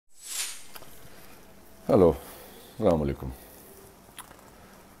Hello, Assalamu alaikum.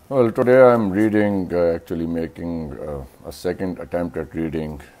 Well, today I'm reading, actually making a second attempt at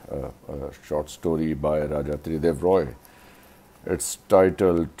reading a short story by Raja Tridev Roy. It's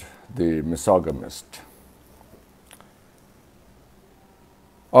titled The Misogamist.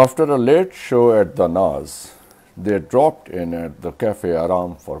 After a late show at the Naz, they dropped in at the Cafe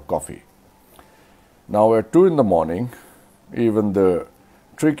Aram for coffee. Now at 2 in the morning, even the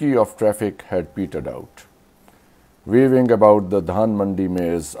tricky of traffic had petered out. Weaving about the Dhan Mandi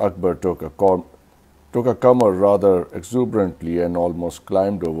maze, Akbar took a comer rather exuberantly and almost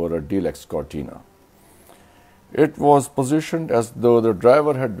climbed over a deluxe cortina. It was positioned as though the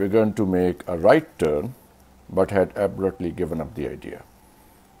driver had begun to make a right turn, but had abruptly given up the idea.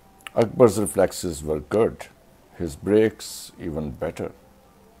 Akbar's reflexes were good, his brakes even better.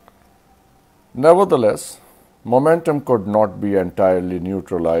 Nevertheless, momentum could not be entirely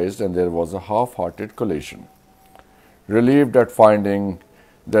neutralized, and there was a half-hearted collision. Relieved at finding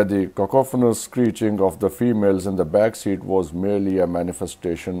that the cacophonous screeching of the females in the back seat was merely a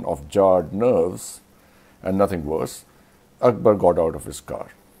manifestation of jarred nerves and nothing worse, Akbar got out of his car.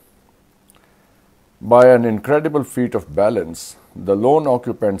 By an incredible feat of balance, the lone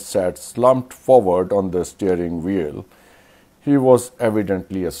occupant sat slumped forward on the steering wheel. He was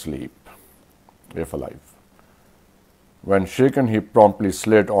evidently asleep, if alive. When shaken, he promptly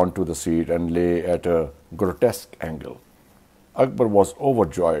slid onto the seat and lay at a grotesque angle. Akbar was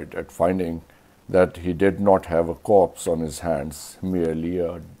overjoyed at finding that he did not have a corpse on his hands, merely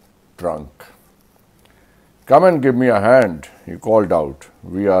a drunk. "Come and give me a hand," he called out.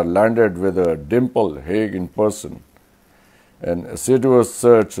 "We are landed with a Dimple Haig in person." An assiduous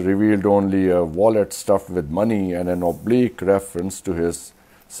search revealed only a wallet stuffed with money and an oblique reference to his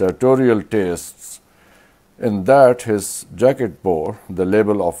sartorial tastes, in that his jacket bore the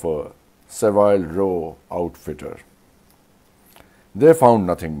label of a Savile Row outfitter. They found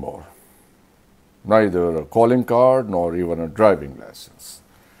nothing more, neither a calling card nor even a driving license.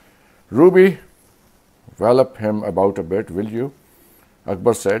 "Ruby, wallop him about a bit, will you?"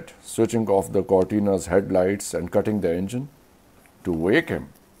 Akbar said, switching off the Cortina's headlights and cutting the engine. "To wake him?"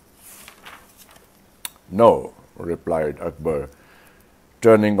 "No," replied Akbar,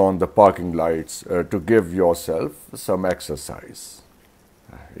 turning on the parking lights, "to give yourself some exercise,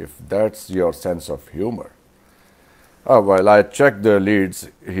 if that's your sense of humor." "Well, I checked the leads,"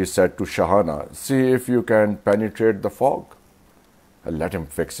 he said to Shahana. "See if you can penetrate the fog." "Let him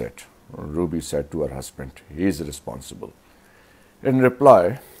fix it," Ruby said to her husband. "He's responsible." In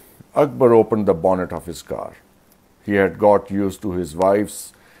reply, Akbar opened the bonnet of his car. He had got used to his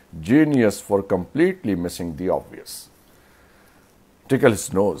wife's genius for completely missing the obvious. "Tickle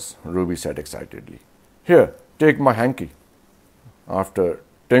his nose," Ruby said excitedly. "Here, take my hanky." After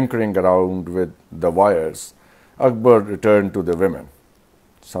tinkering around with the wires, Akbar returned to the women.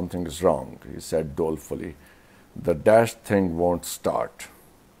 "Something is wrong," he said dolefully. "The dashed thing won't start."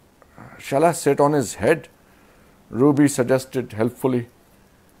 "Shall I sit on his head?" Ruby suggested helpfully.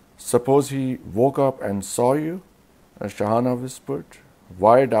 "Suppose he woke up and saw you?" Shahana whispered.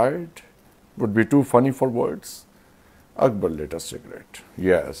 "Wide-eyed? Would be too funny for words." Akbar lit a cigarette.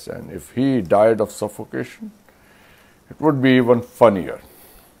 "Yes, and if he died of suffocation, it would be even funnier."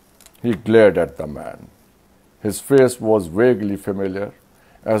 He glared at the man. His face was vaguely familiar,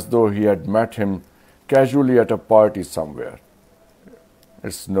 as though he had met him casually at a party somewhere.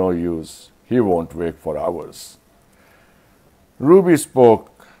 "It's no use. He won't wake for hours." Ruby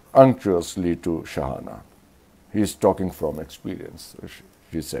spoke unctuously to Shahana. "He's talking from experience,"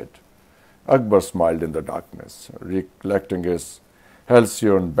 she said. Akbar smiled in the darkness, recollecting his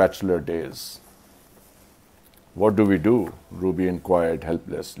halcyon bachelor days. "What do we do?" Ruby inquired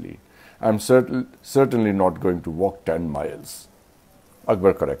helplessly. "I'm certainly not going to walk 10 miles.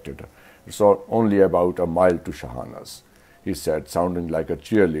 Akbar corrected her. "It's only about a mile to Shahana's," he said, sounding like a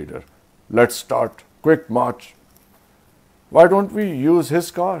cheerleader. "Let's start. Quick march." "Why don't we use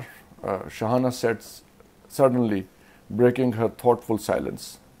his car?" Shahana said suddenly, breaking her thoughtful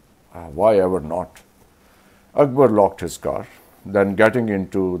silence. "Why ever not?" Akbar locked his car, then getting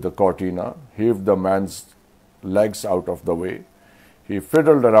into the Cortina, heaved the man's legs out of the way. He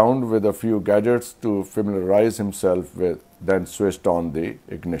fiddled around with a few gadgets to familiarize himself with, then switched on the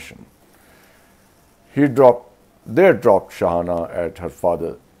ignition. They dropped Shahana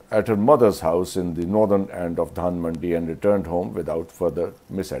at her mother's house in the northern end of Dhan Mandi and returned home without further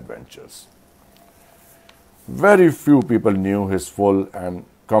misadventures. Very few people knew his full and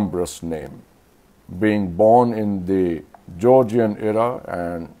cumbrous name. Being born in the Georgian era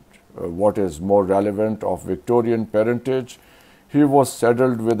and what is more relevant of Victorian parentage, He was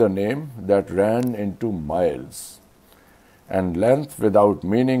saddled with a name that ran into miles, and length without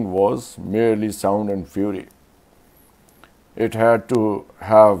meaning was merely sound and fury. It had to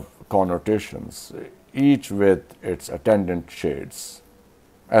have connotations, each with its attendant shades.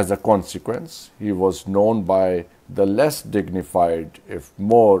 As a consequence, he was known by the less dignified, if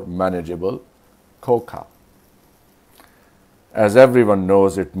more manageable, Khoka. As everyone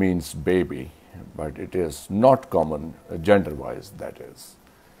knows, it means baby, but it is not common gender-wise, that is.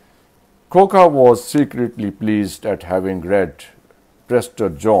 Khoka was secretly pleased at having read Prester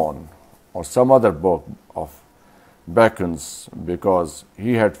John or some other book of Bacon's because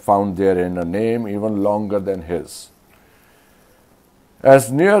he had found therein a name even longer than his.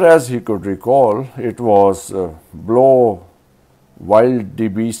 As near as he could recall, it was Blow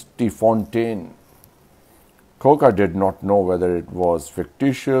Wildebeeste Fontaine. Khoka did not know whether it was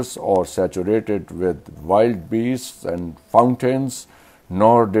fictitious or saturated with wild beasts and fountains,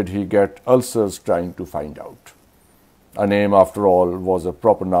 nor did he get ulcers trying to find out. A name, after all, was a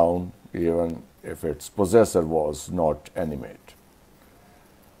proper noun, even if its possessor was not animate.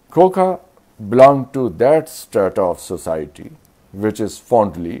 Khoka belonged to that strata of society which is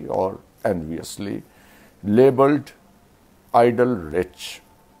fondly or enviously labeled idle rich.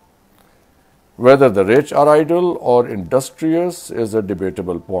 Whether the rich are idle or industrious is a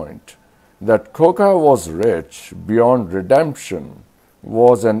debatable point. That Khoka was rich beyond redemption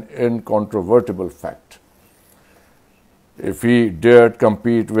was an incontrovertible fact. If he dared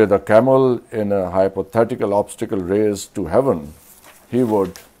compete with a camel in a hypothetical obstacle race to heaven, he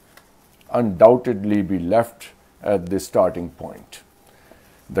would undoubtedly be left at the starting point.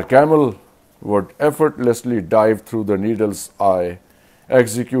 The camel would effortlessly dive through the needle's eye,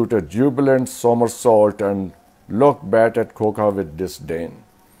 execute a jubilant somersault, and look back at Khoka with disdain.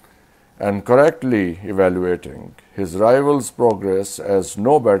 And correctly evaluating his rival's progress as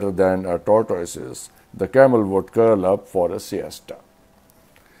no better than a tortoise's, the camel would curl up for a siesta.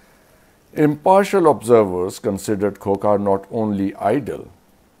 Impartial observers considered Khoka not only idle,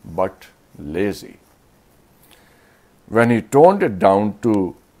 but lazy. When he toned it down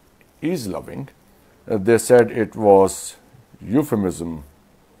to ease-loving, they said it was euphemism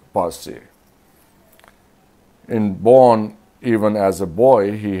per se. Born even as a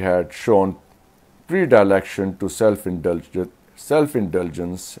boy, he had shown predilection to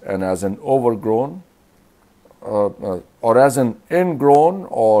self-indulgence, and as an ingrown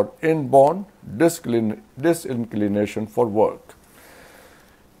or inborn disinclination for work.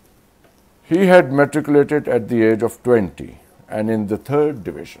 He had matriculated at the age of 20 and in the 3rd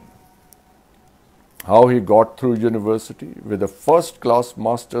division. How he got through university with a first-class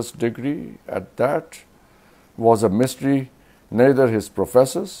master's degree at that was a mystery neither his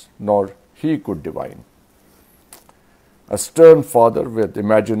professors nor he could divine. A stern father with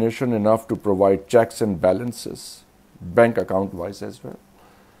imagination enough to provide checks and balances, bank account-wise as well,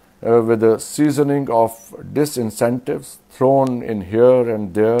 with a seasoning of disincentives thrown in here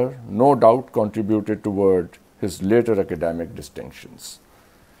and there, no doubt contributed toward his later academic distinctions.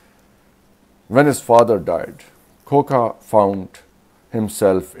 When his father died, Khoka found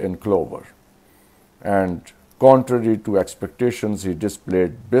himself in clover, and contrary to expectations, he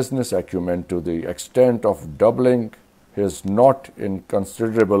displayed business acumen to the extent of doubling his not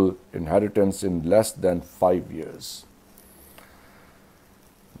inconsiderable inheritance in less than 5 years.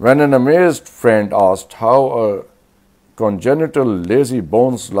 When an amazed friend asked how a congenital lazy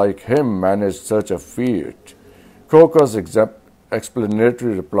bones like him managed such a feat, Khoka's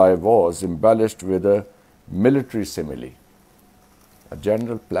explanatory reply was embellished with a military simile. A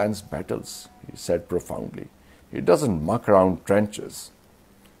general plans battles, he said profoundly. He doesn't muck around trenches.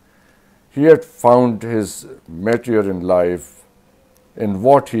 He had found his métier in life in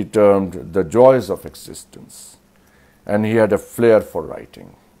what he termed the joys of existence, and he had a flair for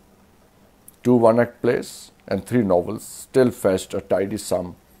writing. 2 one-act plays and 3 novels still fetched a tidy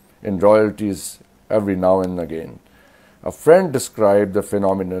sum in royalties every now and again. A friend described the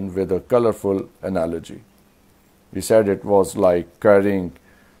phenomenon with a colorful analogy. He said it was like carrying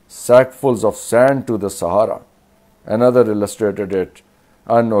sackfuls of sand to the Sahara. Another illustrated it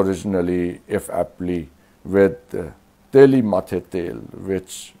unoriginally, if aptly, with teli mathe tel,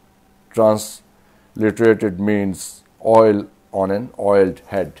 which transliterated means oil on an oiled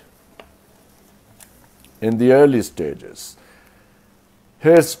head. In the early stages,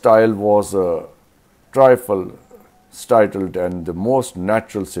 his style was a trifle stilted, and the most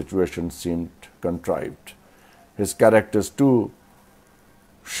natural situations seemed contrived. His characters, too,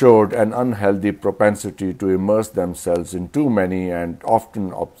 showed an unhealthy propensity to immerse themselves in too many and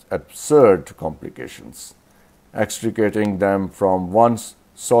often absurd complications. extricating them from one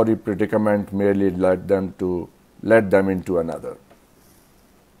sorry predicament merely led them into another.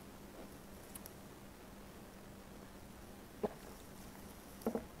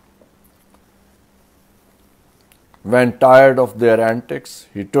 When tired of their antics,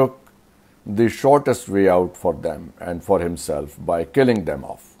 he took the shortest way out for them and for himself by killing them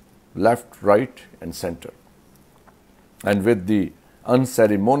off, left, right, and center. And with the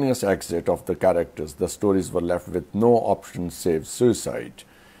unceremonious exit of the characters, the stories were left with no option save suicide.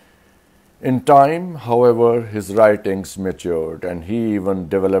 In time, however, his writings matured and he even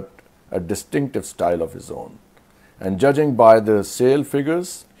developed a distinctive style of his own. And judging by the sale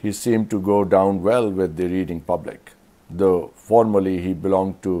figures, he seemed to go down well with the reading public, though formally he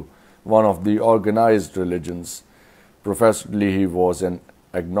belonged to one of the organized religions. Professedly, he was an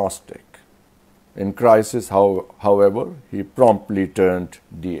agnostic. In crisis, however, he promptly turned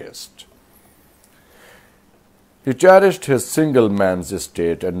deist. He cherished his single man's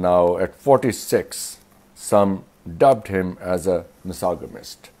estate, and now at 46, some dubbed him as a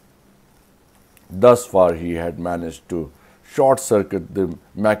misogamist. Thus far, he had managed to short-circuit the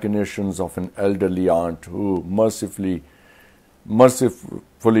machinations of an elderly aunt who mercifully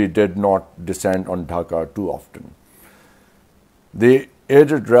did not descend on Dhaka too often. The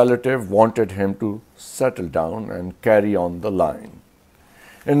aged relative wanted him to settle down and carry on the line.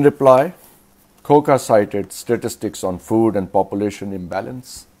 In reply, Khoka cited statistics on food and population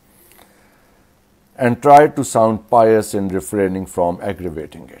imbalance and tried to sound pious in refraining from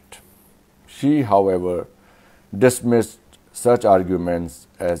aggravating it. She, however, dismissed such arguments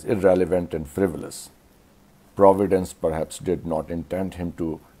as irrelevant and frivolous. Providence perhaps did not intend him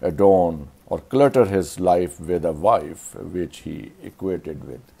to adorn or clutter his life with a wife, which he equated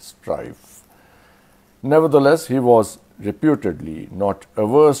with strife. Nevertheless, he was reputedly not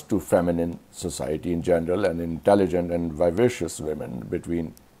averse to feminine society in general and intelligent and vivacious women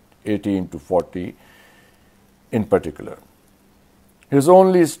between 18 to 40 in particular. His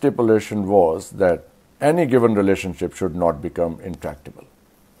only stipulation was that any given relationship should not become intractable.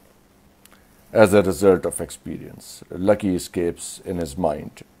 As a result of experience, lucky escapes in his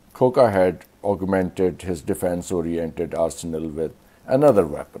mind, Khoka had augmented his defense-oriented arsenal with another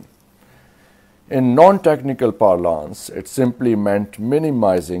weapon. In non-technical parlance, it simply meant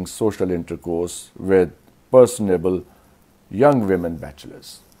minimizing social intercourse with personable young women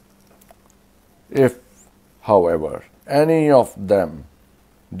bachelors. If, however, any of them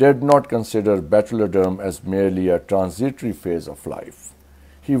did not consider bachelordom as merely a transitory phase of life,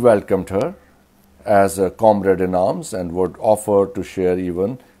 he welcomed her as a comrade in arms and would offer to share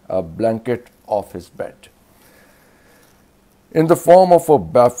even a blanket off his bed. In the form of a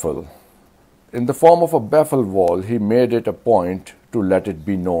baffle wall, he made it a point to let it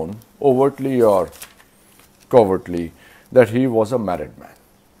be known, overtly or covertly, that he was a married man,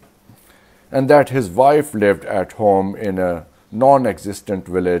 and that his wife lived at home in a non-existent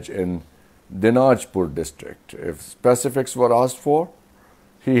village in Dinajpur district. If specifics were asked for,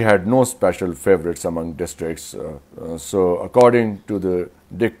 he had no special favorites among districts, so according to the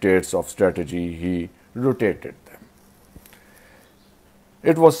dictates of strategy, he rotated them.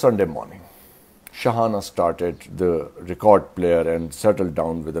 It was Sunday morning. Shahana started the record player and settled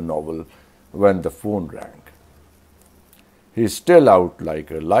down with a novel when the phone rang. "He's still out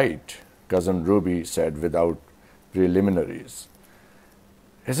like a light," Cousin Ruby said without preliminaries.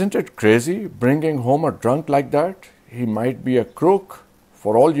 "Isn't it crazy bringing home a drunk like that? He might be a crook,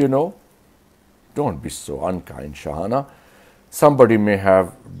 for all you know." "Don't be so unkind, Shahana. Somebody may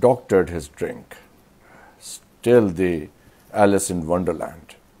have doctored his drink." Still the Alice in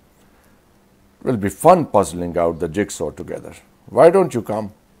Wonderland. "Will be fun puzzling out the jigsaw together. Why don't you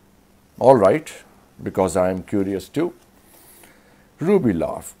come?" "All right, because I am curious too." Ruby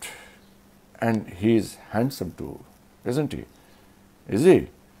laughed. "And he's handsome too, isn't he?" "Is he?"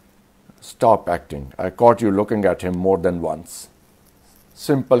 "Stop acting. I caught you looking at him more than once."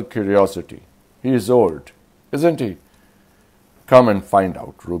 "Simple curiosity. He is old, isn't he?" "Come and find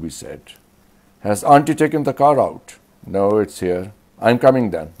out," Ruby said. "Has Auntie taken the car out?" "No, it's here." "I'm coming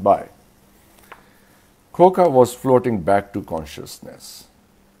then. Bye." Khoka was floating back to consciousness.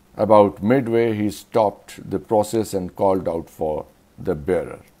 About midway, he stopped the process and called out for the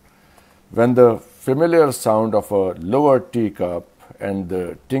bearer. When the familiar sound of a lower teacup and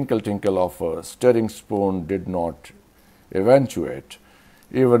the tinkle-tinkle of a stirring spoon did not eventuate,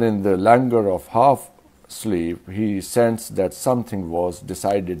 even in the languor of half-sleep, he sensed that something was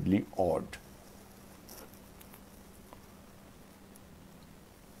decidedly odd.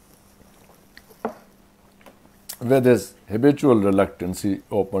 With his habitual reluctance, he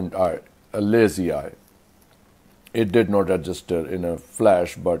opened a lazy eye. It did not register in a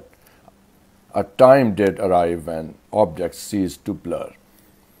flash, but a time did arrive when objects ceased to blur.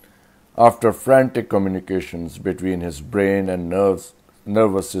 After frantic communications between his brain and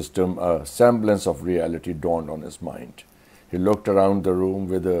nervous system, a semblance of reality dawned on his mind. He looked around the room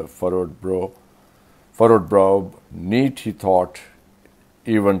with a furrowed brow, neat, he thought,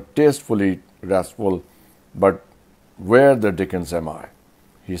 even tastefully restful, but where the dickens am I?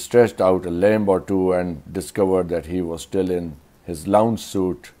 He stretched out a limb or two and discovered that he was still in his lounge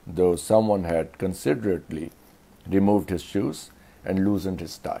suit, though someone had considerately removed his shoes and loosened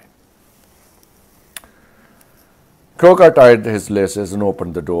his tie. Croker tied his laces and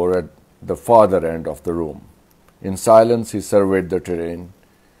opened the door at the farther end of the room. In silence, he surveyed the terrain.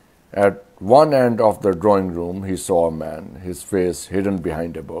 At one end of the drawing room, he saw a man, his face hidden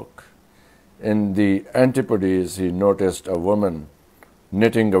behind a book. In the antipodes, he noticed a woman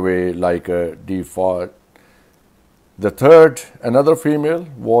knitting away like a default. The third, another female,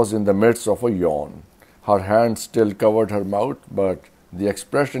 was in the midst of a yawn. Her hand still covered her mouth, but the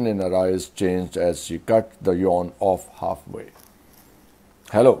expression in her eyes changed as she cut the yawn off halfway.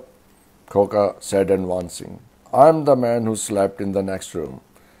 "Hello," Croker said, advancing. "I'm the man who slept in the next room."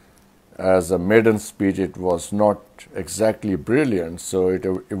 As a maiden speech, it was not exactly brilliant, so it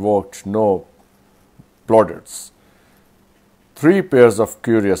evoked no plaudits. 3 pairs of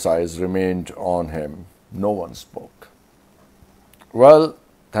curious eyes remained on him. No one spoke. "Well,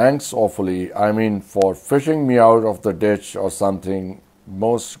 thanks awfully. I mean, for fishing me out of the ditch or something.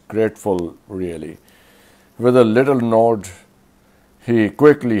 Most grateful, really." With a little nod, he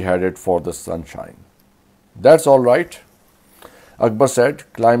quickly headed for the sunshine. "That's all right," Akbar said,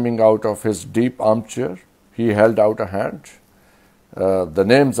 climbing out of his deep armchair. He held out a hand. "The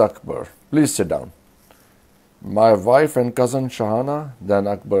name's Akbar. Please sit down." "My wife and cousin Shahana." Then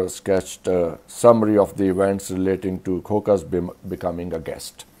Akbar sketched a summary of the events relating to Khoka's becoming a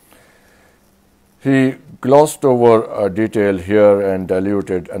guest. He glossed over a detail here and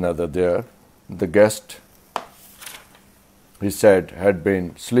diluted another there. "The guest," he said, "had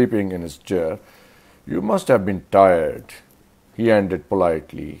been sleeping in his chair. You must have been tired," he ended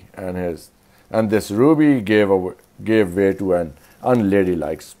politely, and this ruby gave way to an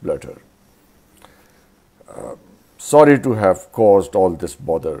unladylike splutter. "Sorry to have caused all this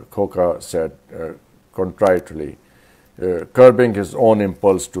bother," Khoka said contritely, curbing his own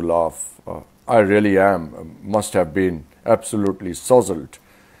impulse to laugh. "I really am. Must have been absolutely sozzled."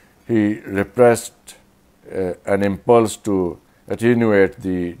 He repressed an impulse to attenuate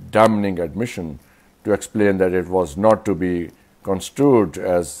the damning admission, to explain that it was not to be construed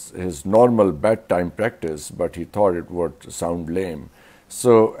as his normal bedtime practice, but he thought it would sound lame.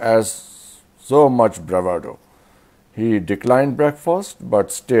 So much bravado. He declined breakfast,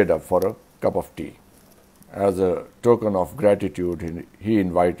 but stayed up for a cup of tea. As a token of gratitude, he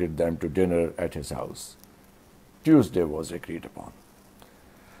invited them to dinner at his house. Tuesday was agreed upon.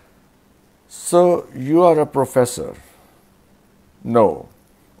 "So you are a professor?" "No,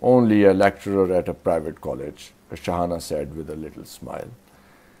 only a lecturer at a private college," Shahana said with a little smile.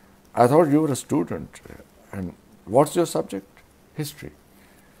 "I thought you were a student. And what's your subject?" "History."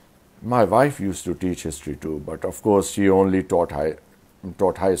 "My wife used to teach history too, but of course she only taught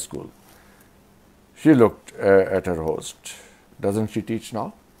high school." She looked at her host. "Doesn't she teach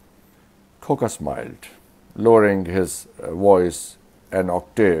now?" Khoka smiled. Lowering his voice an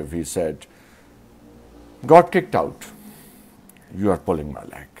octave, he said, "Got kicked out." "You are pulling my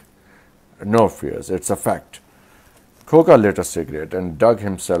leg." "No fears, it's a fact." Khoka lit a cigarette and dug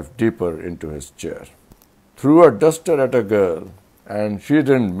himself deeper into his chair. "Threw a duster at a girl, and she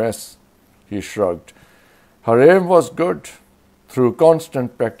didn't miss," he shrugged. "Her aim was good, through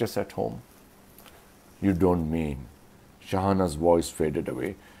constant practice at home." "You don't mean?" Shahana's voice faded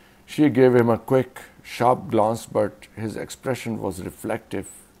away. She gave him a quick, sharp glance, but his expression was reflective,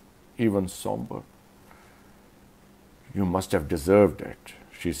 even somber. "You must have deserved it,"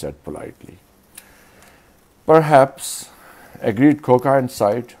 she said politely. "Perhaps," agreed Khoka and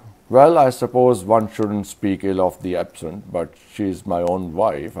sighed. "Well, I suppose one shouldn't speak ill of the absent, but she's my own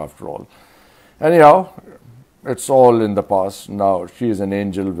wife, after all. Anyhow, it's all in the past now. She's an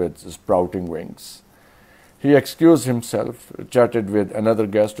angel with sprouting wings." He excused himself, chatted with another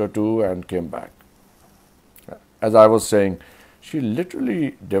guest or two, and came back. "As I was saying, she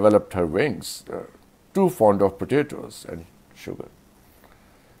literally developed her wings. Too fond of potatoes and sugar."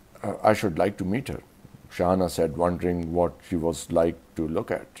 "I should like to meet her," Shahana said, wondering what she was like to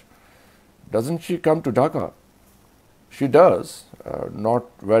look at. "Doesn't she come to Dhaka?" "She does. Not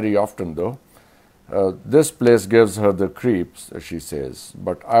very often, though. This place gives her the creeps, she says,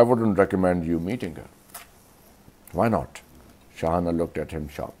 but I wouldn't recommend you meeting her." Why not? Shahana looked at him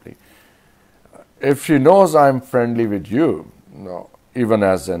sharply. If she knows I'm friendly with you, no, even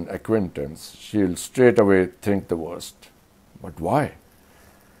as an acquaintance, she'll straight away think the worst. But why?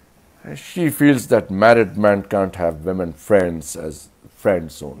 She feels that married men can't have women friends as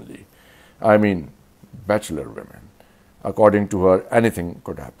friends only. I mean, bachelor women. According to her, anything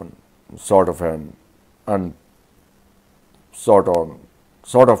could happen. Sort of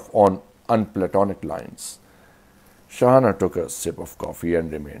on unplatonic lines. Shahana took a sip of coffee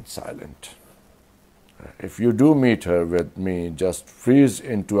and remained silent. If you do meet her with me, just freeze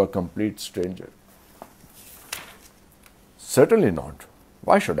into a complete stranger. Certainly not.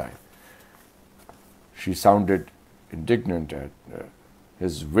 Why should I? She sounded indignant at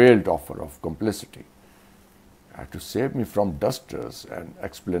his veiled offer of complicity. To save me from dusters and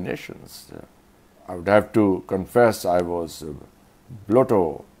explanations, I would have to confess I was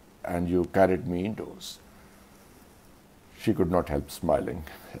blotto and you carried me indoors. She could not help smiling.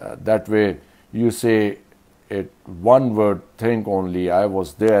 That way, you say it one word thing only, I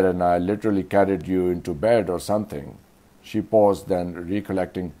was there and I literally carried you into bed or something. She paused, then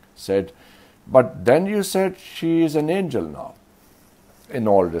recollecting, said, but then you said she is an angel now. In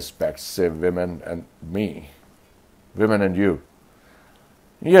all respects, save women and me. Women and you.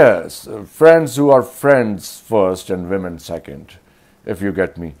 Yes, friends who are friends first and women second, if you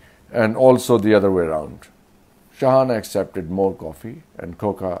get me, and also the other way around. Shahana accepted more coffee and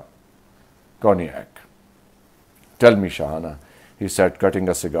cognac. Tell me, Shahana, he said, cutting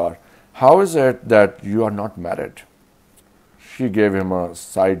a cigar, how is it that you are not married? She gave him a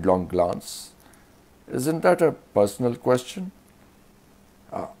sidelong glance. Isn't that a personal question?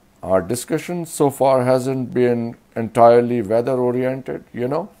 Our discussion so far hasn't been entirely weather-oriented, you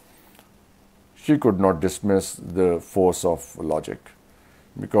know. She could not dismiss the force of logic.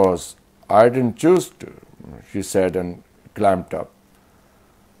 Because I didn't choose to, she said and clamped up.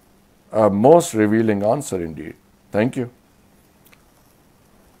 A most revealing answer indeed. Thank you.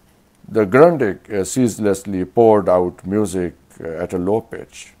 The Grundig ceaselessly poured out music at a low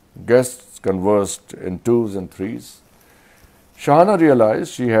pitch. Guests conversed in twos and threes. Shahana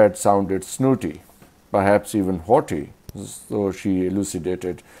realized she had sounded snooty, perhaps even haughty, so she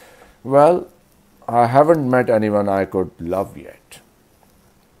elucidated, well, I haven't met anyone I could love yet.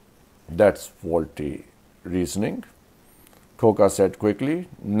 That's faulty reasoning, Khoka said quickly.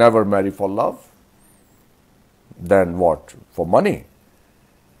 Never marry for love? Then what? For money?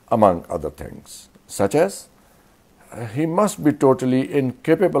 Among other things, such as? He must be totally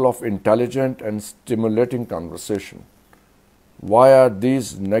incapable of intelligent and stimulating conversation. Why are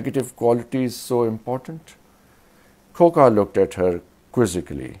these negative qualities so important? Khoka looked at her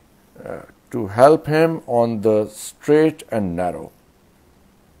quizzically. To help him on the straight and narrow.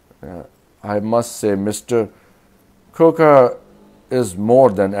 I must say, Mr. Khoka is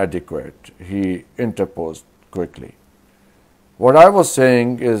more than adequate, he interposed quickly. What I was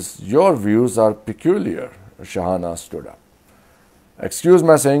saying is your views are peculiar. Shahana stood up. Excuse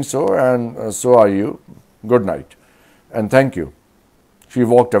my saying so, and so are you. Good night. And thank you. She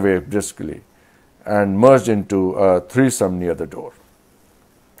walked away briskly and merged into a threesome near the door.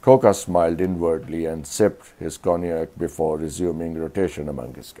 Khoka smiled inwardly and sipped his cognac before resuming rotation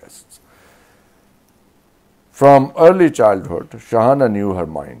among his guests. From early childhood, Shahana knew her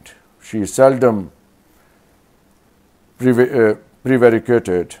mind. She seldom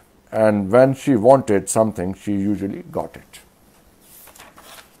prevaricated, and when she wanted something, she usually got it.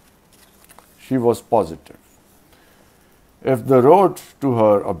 She was positive. If the road to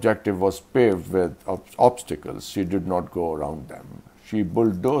her objective was paved with obstacles, she did not go around them. She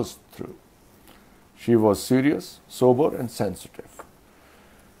bulldozed through. She was serious, sober, and sensitive.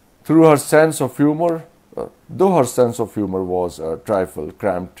 Though her sense of humor was a trifle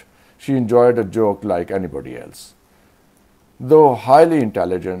cramped, she enjoyed a joke like anybody else. Though highly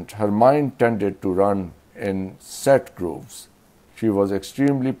intelligent, her mind tended to run in set grooves. She was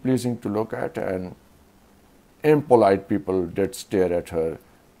extremely pleasing to look at, and impolite people did stare at her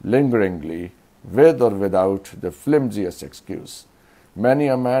lingeringly, with or without the flimsiest excuse. Many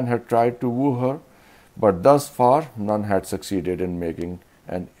a man had tried to woo her, but thus far none had succeeded in making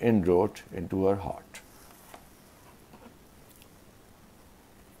an inroad into her heart.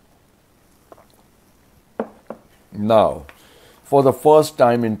 Now, for the first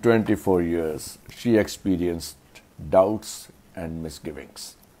time in 24 years, she experienced doubts and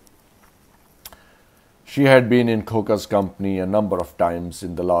misgivings. She had been in Khoka's company a number of times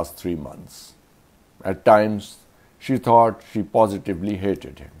in the last 3 months. At times, she thought she positively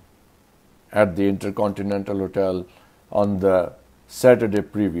hated him. At the Intercontinental Hotel on the Saturday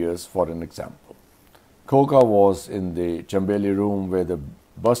previous, for an example, Koka was in the Chambeli room with a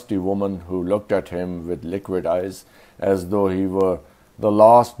busty woman who looked at him with liquid eyes as though he were the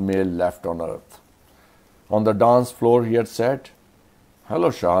last male left on earth. On the dance floor he had said, "Hello,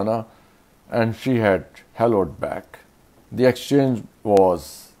 Shahana," and she had helloed back. The exchange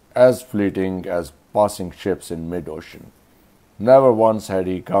was as fleeting as passing ships in mid-ocean. Never once had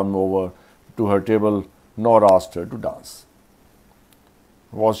he come over to her table nor asked her to dance.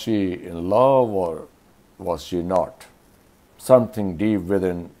 Was she in love or was she not? Something deep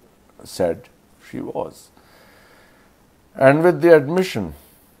within said she was. And with the admission,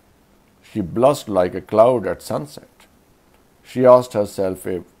 she blushed like a cloud at sunset. She asked herself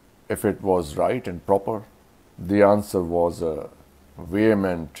if it was right and proper. The answer was a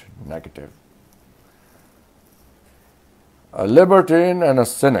vehement negative. A libertine and a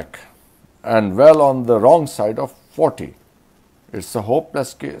cynic, and well on the wrong side of 40. It's a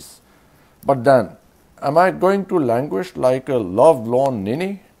hopeless case. But then, am I going to languish like a love-lorn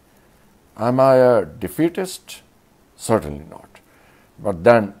ninny? Am I a defeatist? Certainly not. But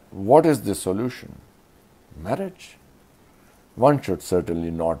then, what is the solution? Marriage? One should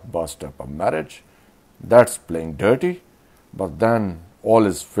certainly not bust up a marriage. That's playing dirty. But then, all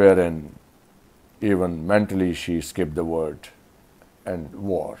is fair and even mentally she skipped the word and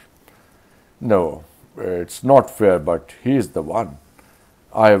war. No, it's not fair, but he is the one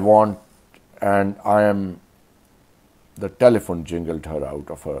I want, and I am. The telephone jingled her out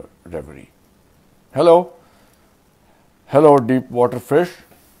of her reverie. Hello? Hello, deep water fish?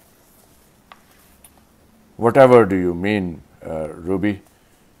 Whatever do you mean, Ruby?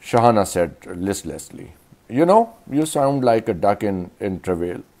 Shahana said listlessly. You know, you sound like a duck in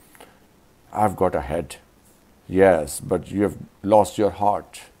travail. I've got a head. Yes, but you have lost your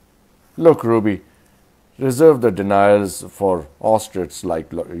heart. Look, Ruby, reserve the denials for ostriches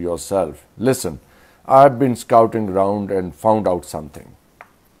like yourself. Listen, I've been scouting around and found out something.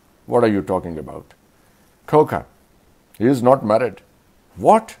 What are you talking about? Koka. He is not married.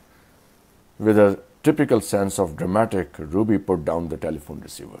 What? With a typical sense of dramatic, Ruby put down the telephone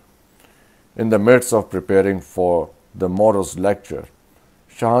receiver. In the midst of preparing for the morrow's lecture,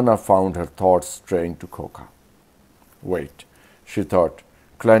 Shahana found her thoughts straying to Koka. Wait, she thought,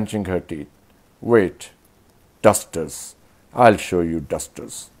 clenching her teeth. Wait, dusters. I'll show you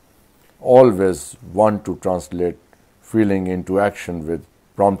dusters. Always one to translate feeling into action with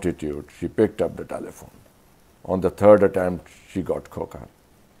promptitude, she picked up the telephone. On the third attempt, she got Koka.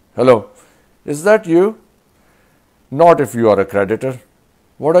 Hello, is that you? Not if you are a creditor.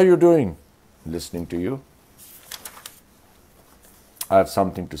 What are you doing? Listening to you. I have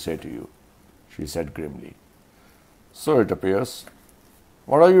something to say to you, she said grimly. So it appears.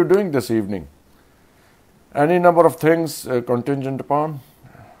 What are you doing this evening? Any number of things contingent upon.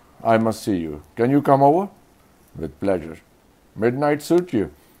 I must see you. Can you come over? With pleasure. Midnight suit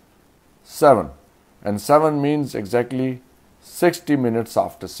you? 7. And 7 means exactly 60 minutes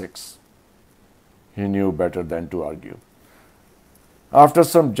after 6. He knew better than to argue. After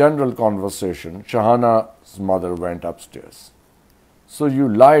some general conversation, Shahana's mother went upstairs. So you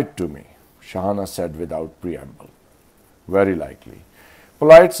lied to me, Shahana said without preamble. Very likely.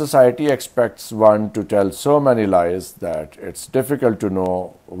 Polite society expects one to tell so many lies that it's difficult to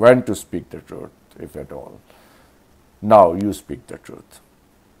know when to speak the truth, if at all. Now you speak the truth.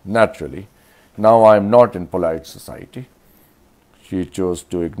 Naturally, now I am not in polite society. She chose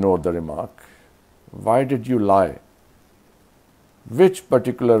to ignore the remark. Why did you lie? Which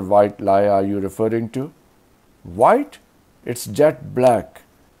particular white lie are you referring to? White? It's jet black,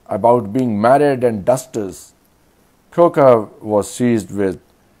 about being married and dusters. Koka was seized with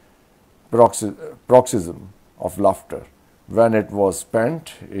paroxysm of laughter. When it was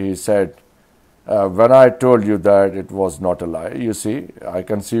spent, he said, when I told you that it was not a lie, you see, I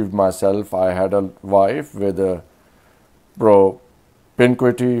conceived myself, I had a wife with a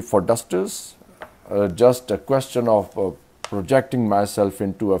propinquity for dusters, just a question of projecting myself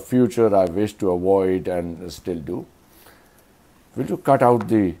into a future I wish to avoid and still do. Will you cut out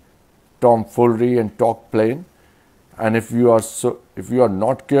the tomfoolery and talk plain? And if you are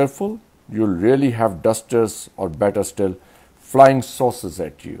not careful, you'll really have dusters, or better still, flying saucers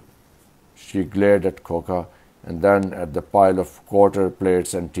at you. She glared at Koka and then at the pile of quarter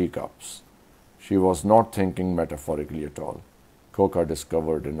plates and teacups. She was not thinking metaphorically at all, Koka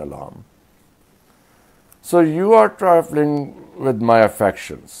discovered in alarm. So you are trifling with my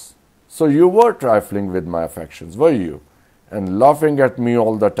affections. So you were trifling with my affections, were you? And laughing at me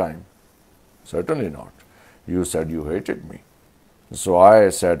all the time? Certainly not. You said you hated me. So I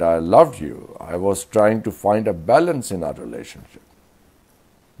said I loved you. I was trying to find a balance in our relationship.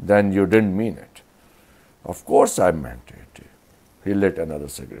 Then you didn't mean it. Of course I meant it. He lit another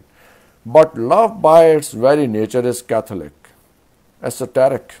cigarette. But love by its very nature is Catholic,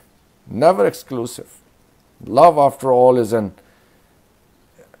 esoteric, never exclusive. Love, after all, is an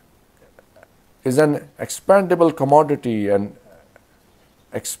expendable commodity and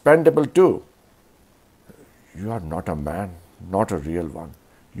expendable too. You are not a man, not a real one.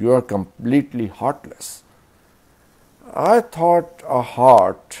 You are completely heartless. I thought a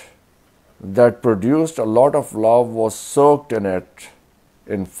heart that produced a lot of love was soaked in it,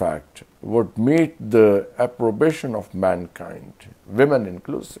 in fact, would meet the approbation of mankind, women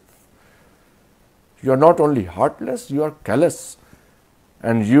inclusive. You are not only heartless, you are callous,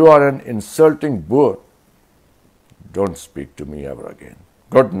 and you are an insulting boor. Don't speak to me ever again.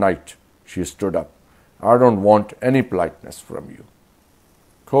 Good night. She stood up. I don't want any politeness from you.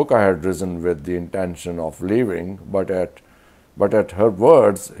 Khoka had risen with the intention of leaving, but at her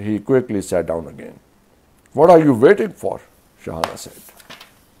words, he quickly sat down again. What are you waiting for? Shahana said.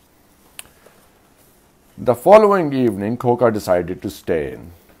 The following evening, Khoka decided to stay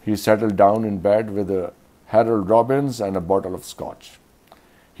in. He settled down in bed with a Harold Robbins and a bottle of scotch.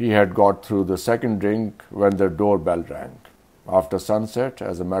 He had got through the second drink when the doorbell rang. After sunset,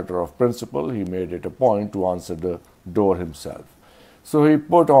 as a matter of principle, he made it a point to answer the door himself. So he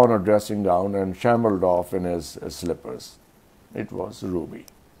put on a dressing gown and shambled off in his slippers. It was Ruby.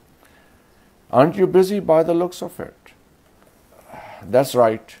 Aren't you busy by the looks of it? That's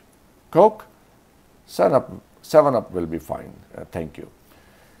right. Coke? 7-Up will be fine. Thank you.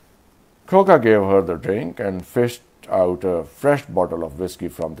 Khoka gave her the drink and fished out a fresh bottle of whiskey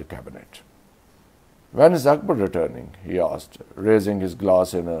from the cabinet. When is Akbar returning? He asked, raising his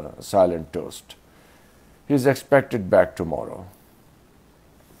glass in a silent toast. He is expected back tomorrow.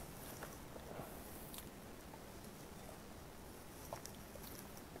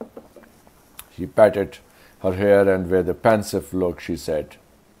 He patted her hair and with a pensive look she said,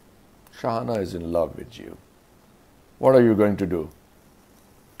 Shahana is in love with you. What are you going to do?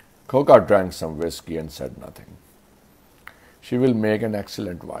 Khoka drank some whiskey and said nothing. She will make an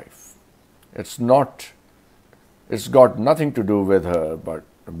excellent wife. It's got nothing to do with her but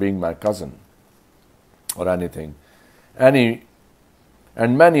being my cousin or anything. And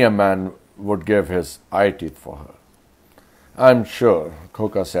many a man would give his eye teeth for her. I'm sure,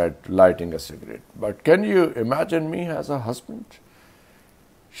 Khoka said, lighting a cigarette. But can you imagine me as a husband?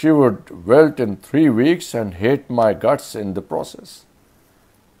 She would wilt in 3 weeks and hate my guts in the process.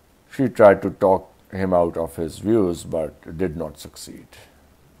 She tried to talk him out of his views but did not succeed.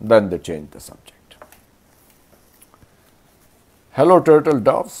 Then they changed the subject. Hello, turtle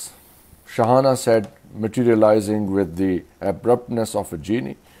doves, Shahana said, materializing with the abruptness of a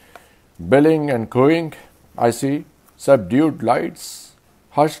genie. Billing and cooing, I see, subdued lights,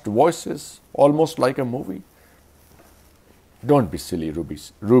 hushed voices, almost like a movie. Don't be silly,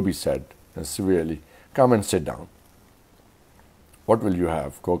 Ruby said severely. Come and sit down. What will you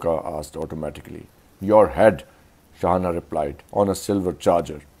have? Khoka asked automatically. Your head, Shahana replied, on a silver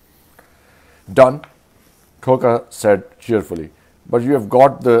charger. Done, Khoka said cheerfully. But you have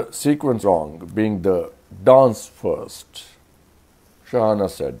got the sequence wrong, being the dance first. Shahana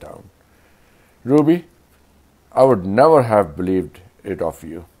sat down. Ruby, I would never have believed it of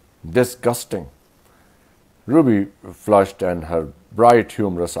you. Disgusting. Ruby flushed and her bright,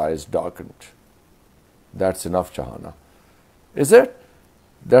 humorous eyes darkened. That's enough, Shahana. Is it?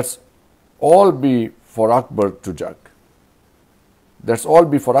 That's all be for Akbar to judge. That's all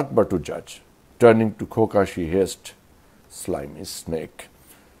be for Akbar to judge. Turning to Khoka, she hissed, slimy snake.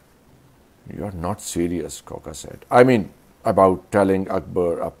 You are not serious, Khoka said. I mean, about telling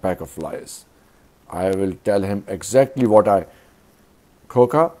Akbar a pack of lies. I will tell him exactly what I...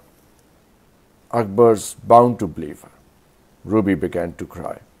 Khoka, Akbar's bound to believe her. Ruby began to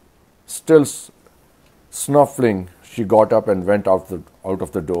cry. Still snuffling, she got up and went out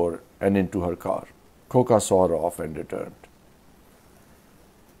of the door and into her car. Khoka saw her off and returned.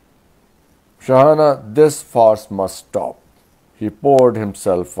 Shahana, this farce must stop. He poured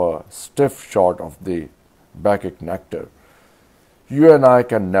himself a stiff shot of the Bacchic nectar. You and I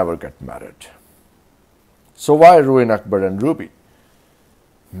can never get married. So why ruin Akbar and Ruby?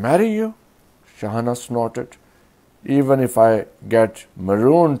 Marry you? Shahana snorted. Even if I get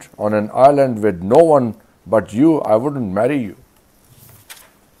marooned on an island with no one but you, I wouldn't marry you.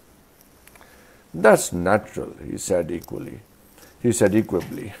 That's natural, he said equably.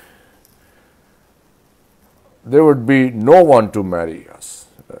 There would be no one to marry us.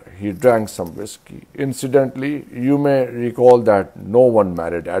 He drank some whiskey. Incidentally, you may recall that no one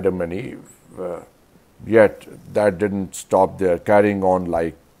married Adam and Eve. Yet that didn't stop their carrying on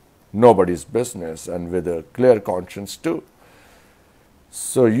like nobody's business, and with a clear conscience too.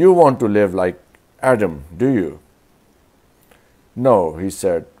 So you want to live like Adam, do you? No, he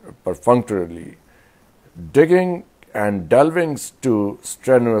said perfunctorily, digging and delving to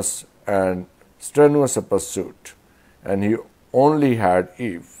strenuous a pursuit, and he only had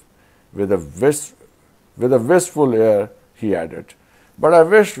Eve. With a wistful air, he added, "But I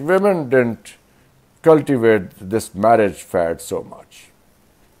wish women didn't cultivate this marriage fad so much."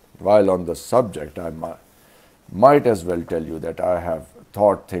 While on the subject, I might as well tell you that I have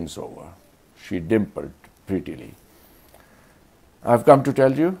thought things over. She dimpled prettily. "I've come to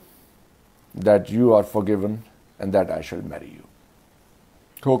tell you that you are forgiven and that I shall marry you."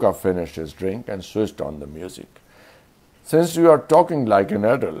 Khoka finished his drink and switched on the music. "Since you are talking like an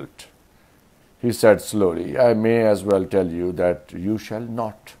adult," he said slowly, "I may as well tell you that you shall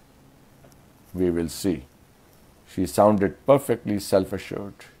not." "We will see." She sounded perfectly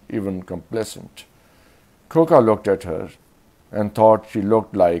self-assured, even complacent. Khoka looked at her and thought she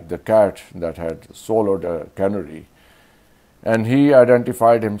looked like the cat that had swallowed a canary, and he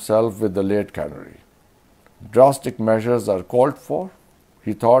identified himself with the late canary. Drastic measures are called for,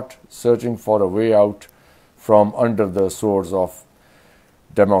 he thought, searching for a way out from under the swords of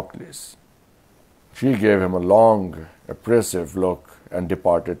Damocles. She gave him a long, appraisive look and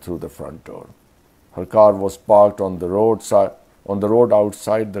departed through the front door. Her car was parked on the road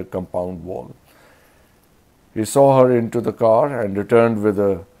outside the compound wall. He saw her into the car and returned with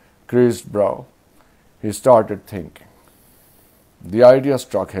a creased brow. He started thinking. The idea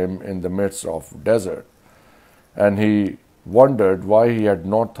struck him in the midst of desert, and he wondered why he had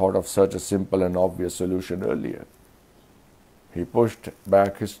not thought of such a simple and obvious solution earlier. He pushed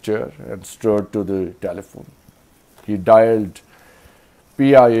back his chair and strode to the telephone. He dialed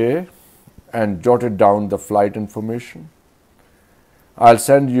PIA and jotted down the flight information. "I'll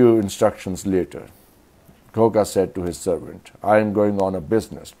send you instructions later," Khoka said to his servant. "I am going on a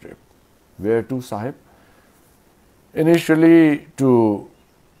business trip." "Where to, Sahib?" "Initially to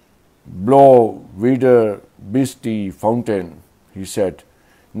Blow Wieder Beastie Fountain," he said.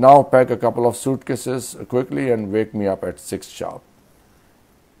 "Now pack a couple of suitcases quickly and wake me up at 6 sharp."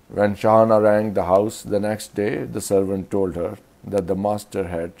 When Shahana rang the house the next day, the servant told her that the master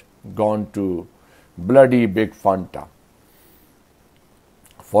had gone to Bloody Big Fanta.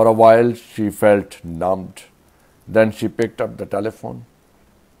 For a while she felt numbed. Then she picked up the telephone.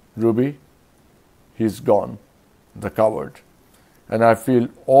 "Ruby, he's gone, the coward, and I feel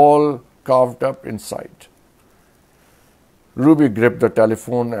all carved up inside." Ruby gripped the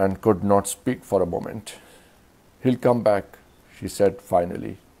telephone and could not speak for a moment. "He'll come back," she said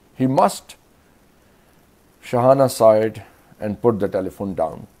finally. "He must." Shahana sighed and put the telephone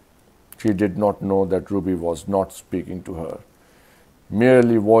down. She did not know that Ruby was not speaking to her,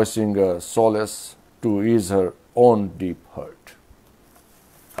 merely voicing a solace to ease her own deep hurt.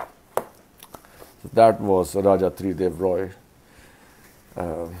 That was Raja Tridev Roy,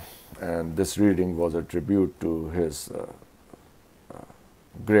 and this reading was a tribute to his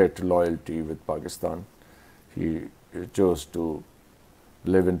great loyalty with Pakistan. He chose to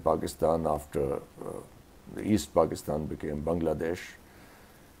live in Pakistan after the East Pakistan became Bangladesh,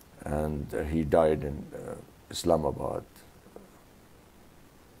 and he died in Islamabad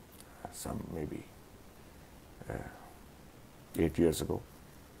some maybe 8 years ago.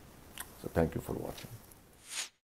 So thank you for watching.